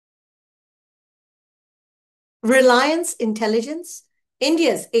Reliance Intelligence,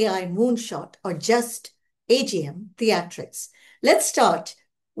 India's AI moonshot, or just AGM theatrics. Let's start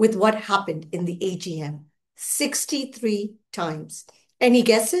with what happened in the AGM 63 times. Any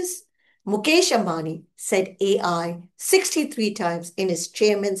guesses? Mukesh Ambani said AI 63 times in his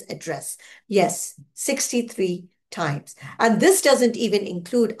chairman's address. Yes, 63 times. And this doesn't even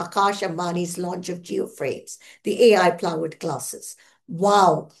include Akash Ambani's launch of GeoFrames, the AI-powered glasses.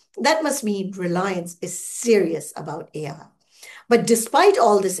 Wow, that must mean Reliance is serious about AI. But despite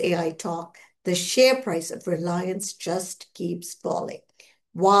all this AI talk, the share price of Reliance just keeps falling.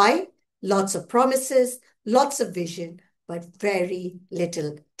 Why? Lots of promises, lots of vision, but very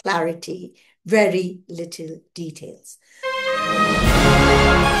little clarity, very little details.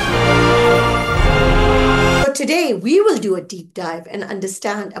 So today we will do a deep dive and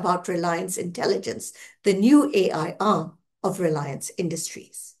understand about Reliance Intelligence, the new AI arm of Reliance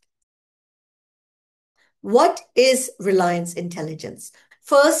Industries. What is Reliance Intelligence?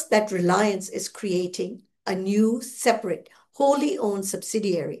 First, that Reliance is creating a new, separate, wholly owned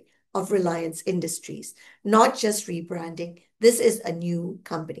subsidiary of Reliance Industries, not just rebranding. This is a new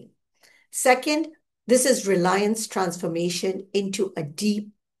company. Second, this is Reliance transformation into a deep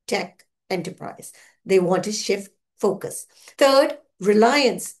tech enterprise. They want to shift focus. Third,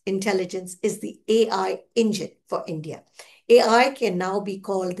 Reliance Intelligence is the AI engine for India. AI can now be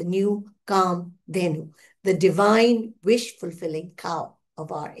called the new Kam Dhenu, the divine wish-fulfilling cow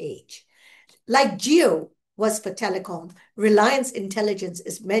of our age. Like Geo was for telecom, Reliance Intelligence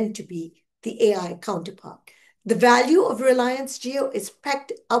is meant to be the AI counterpart. The value of Reliance Geo is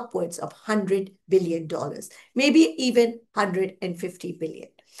pegged upwards of $100 billion, maybe even $150 billion.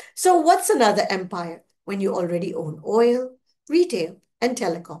 So what's another empire when you already own oil, retail, and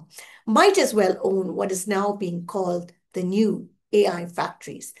telecom? Might as well own what is now being called the new AI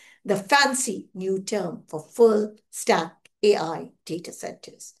factories, the fancy new term for full stack AI data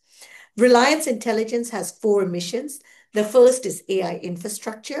centers. Reliance Intelligence has 4 missions. The first is AI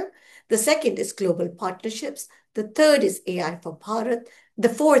infrastructure. The second is global partnerships. The third is AI for Bharat. The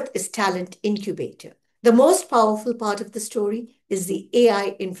fourth is talent incubator. The most powerful part of the story is the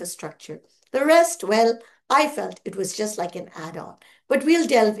AI infrastructure. The rest, well, I felt it was just like an add-on. But we'll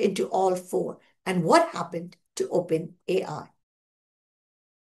delve into all 4 and what happened to OpenAI.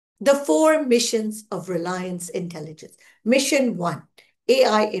 The 4 missions of Reliance Intelligence. Mission 1,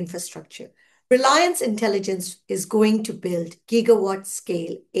 AI infrastructure. Reliance Intelligence is going to build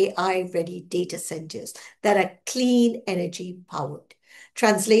gigawatt-scale AI-ready data centers that are clean energy powered.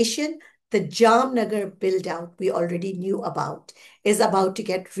 Translation, the Jamnagar buildout we already knew about is about to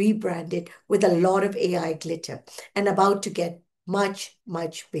get rebranded with a lot of AI glitter and about to get much,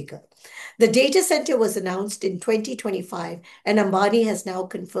 much bigger. The data center was announced in 2025, and Ambani has now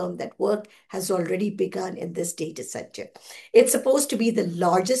confirmed that work has already begun in this data center. It's supposed to be the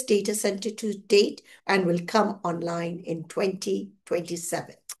largest data center to date and will come online in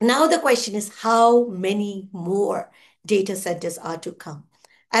 2027. Now the question is how many more data centers are to come?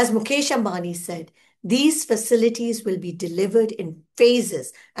 As Mukesh Ambani said, these facilities will be delivered in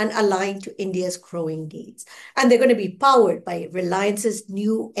phases and aligned to India's growing needs. And they're going to be powered by Reliance's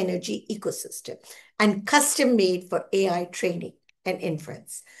new energy ecosystem and custom made for AI training and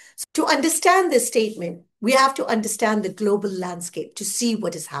inference. So to understand this statement, we have to understand the global landscape to see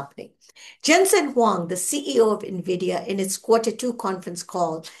what is happening. Jensen Huang, the CEO of NVIDIA, in its Q2 conference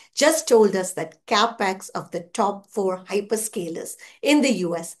call, just told us that CapEx of the top 4 hyperscalers in the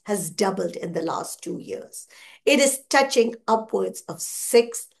US has doubled in the last 2 years. It is touching upwards of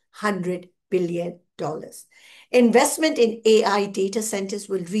 $600 billion. Investment in AI data centers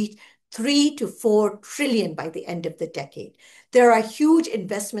will reach 3 to 4 trillion by the end of the decade. There are huge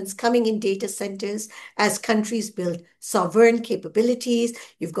investments coming in data centers as countries build sovereign capabilities.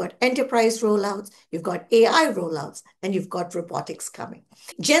 You've got enterprise rollouts, you've got AI rollouts, and you've got robotics coming.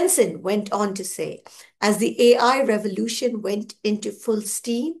 Jensen went on to say, as the AI revolution went into full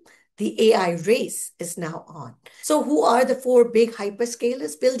steam, the AI race is now on. So who are the 4 big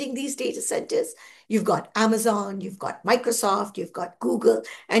hyperscalers building these data centers? You've got Amazon, you've got Microsoft, you've got Google,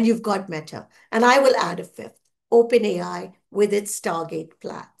 and you've got Meta. And I will add a 5th, OpenAI with its Stargate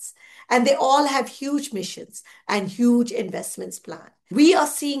plans. And they all have huge missions and huge investments planned. We are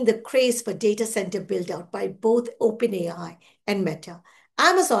seeing the craze for data center build out by both OpenAI and Meta.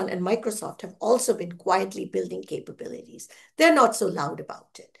 Amazon and Microsoft have also been quietly building capabilities. They're not so loud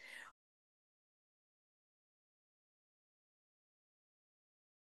about it.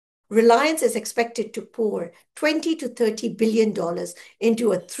 Reliance is expected to pour $20 to $30 billion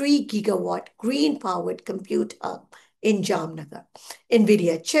into a 3 gigawatt green-powered compute hub in Jamnagar.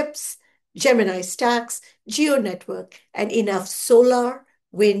 NVIDIA chips, Gemini stacks, geo network, and enough solar,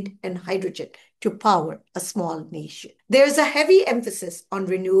 wind, and hydrogen to power a small nation. There is a heavy emphasis on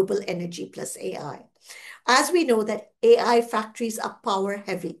renewable energy plus AI. As we know that AI factories are power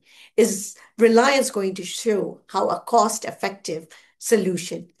heavy, is Reliance going to show how a cost-effective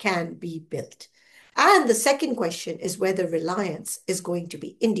solution can be built? And the second question is whether Reliance is going to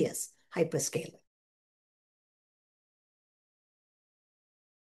be India's hyperscaler.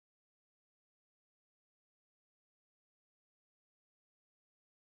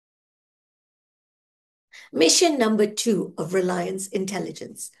 Mission number 2 of Reliance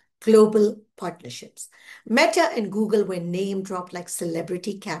Intelligence, global partnerships. Meta and Google were name dropped like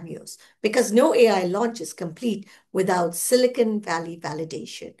celebrity cameos because no AI launch is complete without Silicon Valley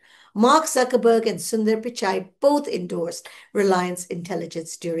validation. Mark Zuckerberg and Sundar Pichai both endorsed Reliance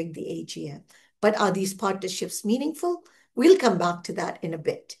Intelligence during the AGM. But are these partnerships meaningful? We'll come back to that in a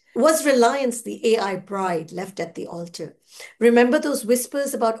bit. Was Reliance the AI bride left at the altar? Remember those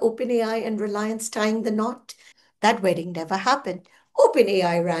whispers about OpenAI and Reliance tying the knot? That wedding never happened.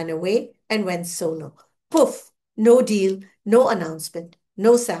 OpenAI ran away and went solo. Poof, no deal, no announcement,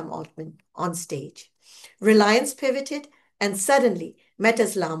 no Sam Altman on stage. Reliance pivoted, and suddenly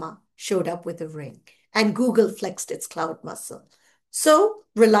Meta's Llama showed up with a ring, and Google flexed its cloud muscle. So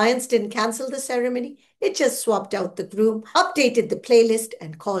Reliance didn't cancel the ceremony, it just swapped out the groom, updated the playlist,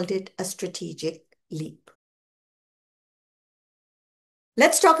 and called it a strategic leap.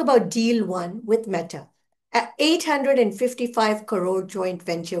 Let's talk about deal one with Meta. An 855 crore joint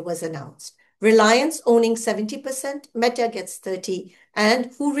venture was announced. Reliance owning 70%, Meta gets 30,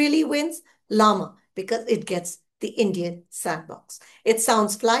 and who really wins? Llama, because it gets the Indian sandbox. It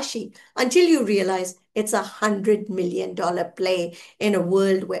sounds flashy until you realize it's $100 million play in a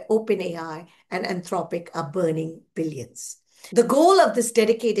world where OpenAI and Anthropic are burning billions. The goal of this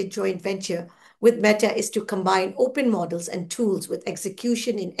dedicated joint venture with Meta is to combine open models and tools with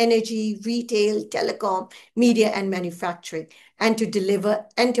execution in energy, retail, telecom, media, and manufacturing, and to deliver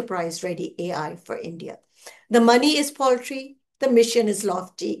enterprise-ready AI for India. The money is paltry, the mission is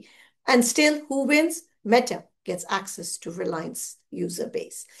lofty, and still, who wins? Meta gets access to Reliance user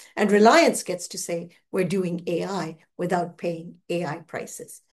base. And Reliance gets to say, we're doing AI without paying AI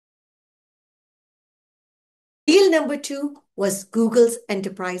prices. Deal number 2 was Google's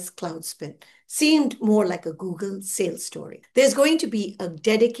enterprise cloud spin. Seemed more like a Google sales story. There's going to be a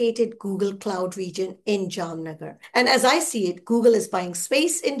dedicated Google Cloud region in Jamnagar. And as I see it, Google is buying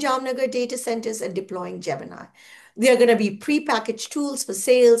space in Jamnagar data centers and deploying Gemini. There are going to be pre-packaged tools for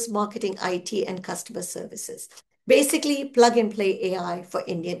sales, marketing, IT, and customer services. Basically, plug and play AI for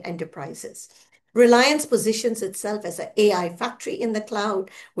Indian enterprises. Reliance positions itself as an AI factory in the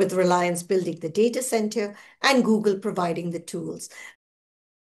cloud, with Reliance building the data center and Google providing the tools.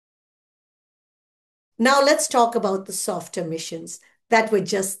 Now let's talk about the softer missions that were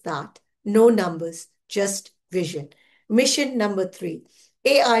just that. No numbers, just vision. Mission number 3,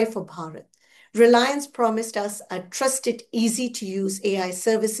 AI for Bharat. Reliance promised us a trusted, easy-to-use AI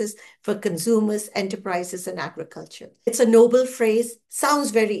services for consumers, enterprises, and agriculture. It's a noble phrase,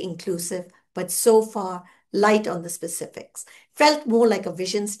 sounds very inclusive, but so far light on the specifics. Felt more like a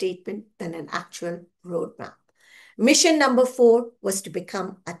vision statement than an actual roadmap. Mission number 4 was to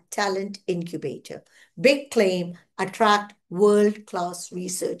become a talent incubator. Big claim, attract world-class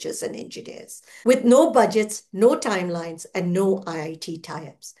researchers and engineers. With no budgets, no timelines, and no IIT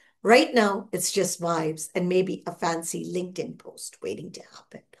tie-ups. Right now, it's just vibes and maybe a fancy LinkedIn post waiting to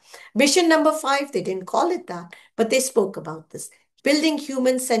happen. Mission number 5, they didn't call it that, but they spoke about this. Building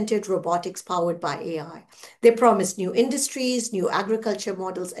human-centered robotics powered by AI. They promised new industries, new agriculture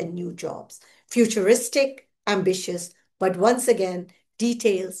models, and new jobs. Futuristic, ambitious, but once again,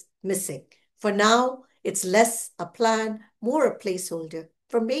 details missing. For now, it's less a plan, more a placeholder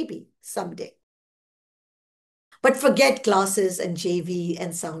for maybe someday. But forget classes and JV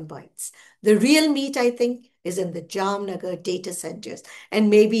and sound bites. The real meat, I think, is in the Jamnagar data centers and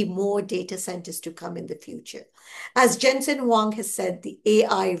maybe more data centers to come in the future. As Jensen Huang has said, the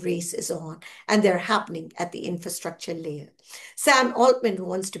AI race is on and they're happening at the infrastructure layer. Sam Altman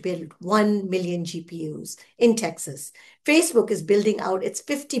wants to build 1 million GPUs in Texas. Facebook is building out its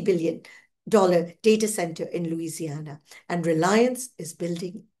 $50 billion data center in Louisiana, and Reliance is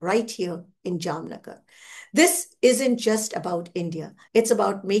building right here in Jamnagar. This isn't just about India. It's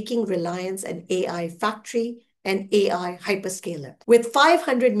about making Reliance an AI factory, an AI hyperscaler. With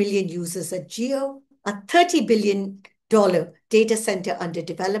 500 million users at Geo, a $30 billion data center under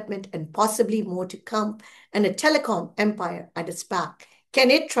development and possibly more to come, and a telecom empire at its back,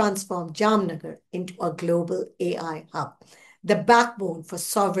 can it transform Jamnagar into a global AI hub? the backbone for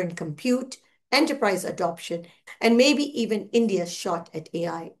sovereign compute, enterprise adoption, and maybe even India's shot at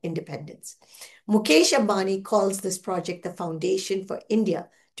AI independence. Mukesh Ambani calls this project the foundation for India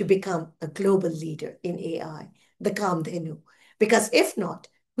to become a global leader in AI, the Kamdhenu. Because if not,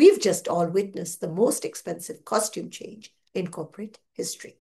 we've just all witnessed the most expensive costume change in corporate history.